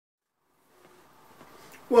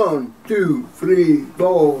1, 2, 3,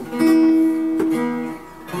 4.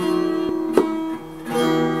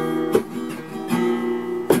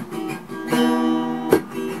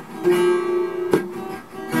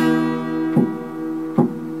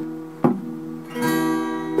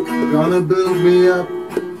 Gonna build me up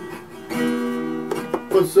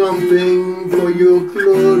for something for your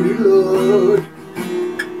glory, Lord.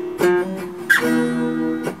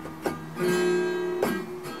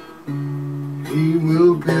 He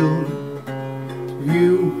will build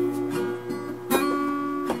you.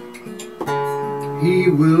 He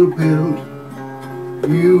will build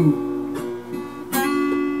you.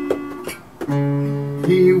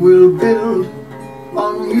 He will build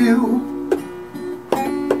on you.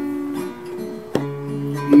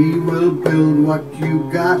 He will build what you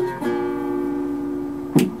got.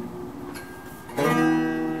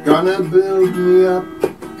 Gonna build me up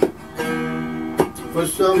for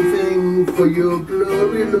something for your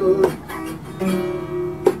glory, Lord.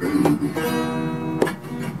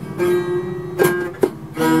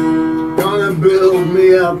 Gonna build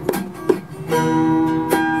me up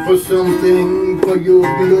for something for your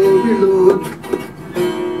glory, Lord.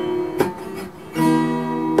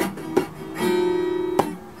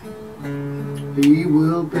 He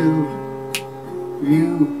will build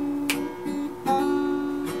you.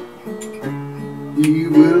 He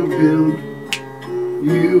will build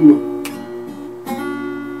you.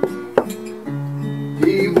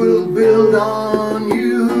 He will build on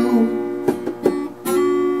you.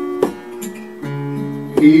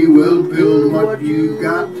 He will build what you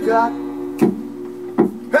got.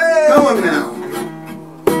 Hey! Come on now.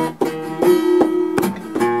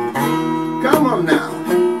 Come on now.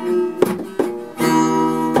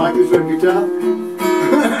 Like this on guitar.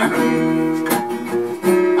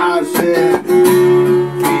 I said,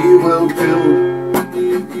 He will build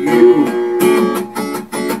you.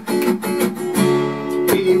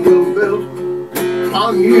 He will build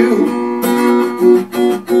on you.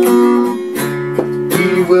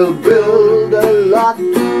 He will build a lot.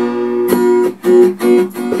 He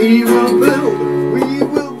will build. We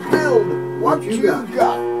will build what you got.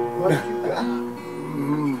 What you got.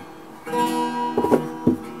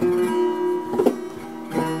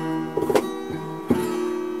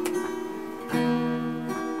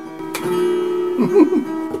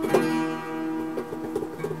 Mm.